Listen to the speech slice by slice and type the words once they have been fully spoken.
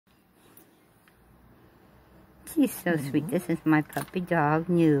She's so sweet. This is my puppy dog,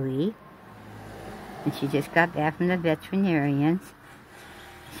 Nui. And she just got back from the veterinarians.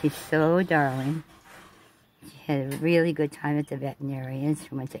 She's so darling. She had a really good time at the veterinarians.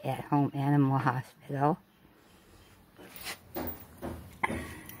 She went to At Home Animal Hospital.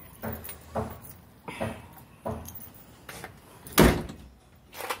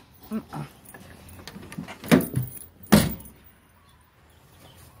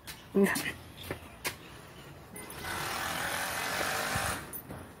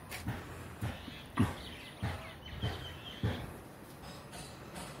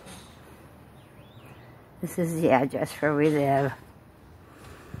 This is the address where we live.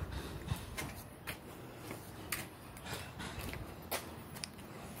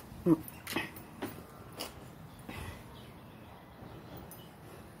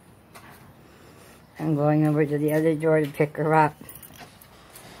 I'm going over to the other door to pick her up.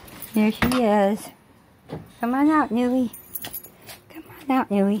 Here she is. Come on out, Nui. Come on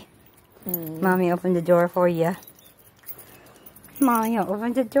out, Nui. Mommy opened the door for you. Mommy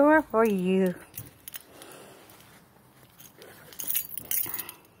opened the door for you.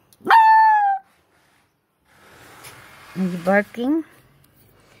 Are you barking?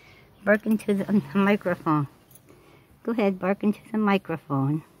 Bark into the microphone. Go ahead, bark into the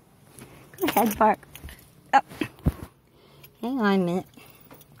microphone. Go ahead, bark. Oh. Hang on a minute.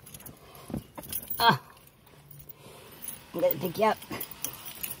 Oh. I'm gonna pick you up.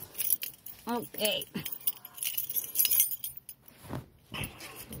 Okay.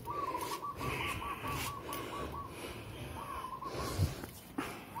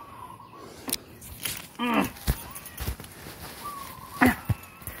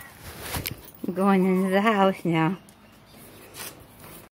 I'm going into the house now.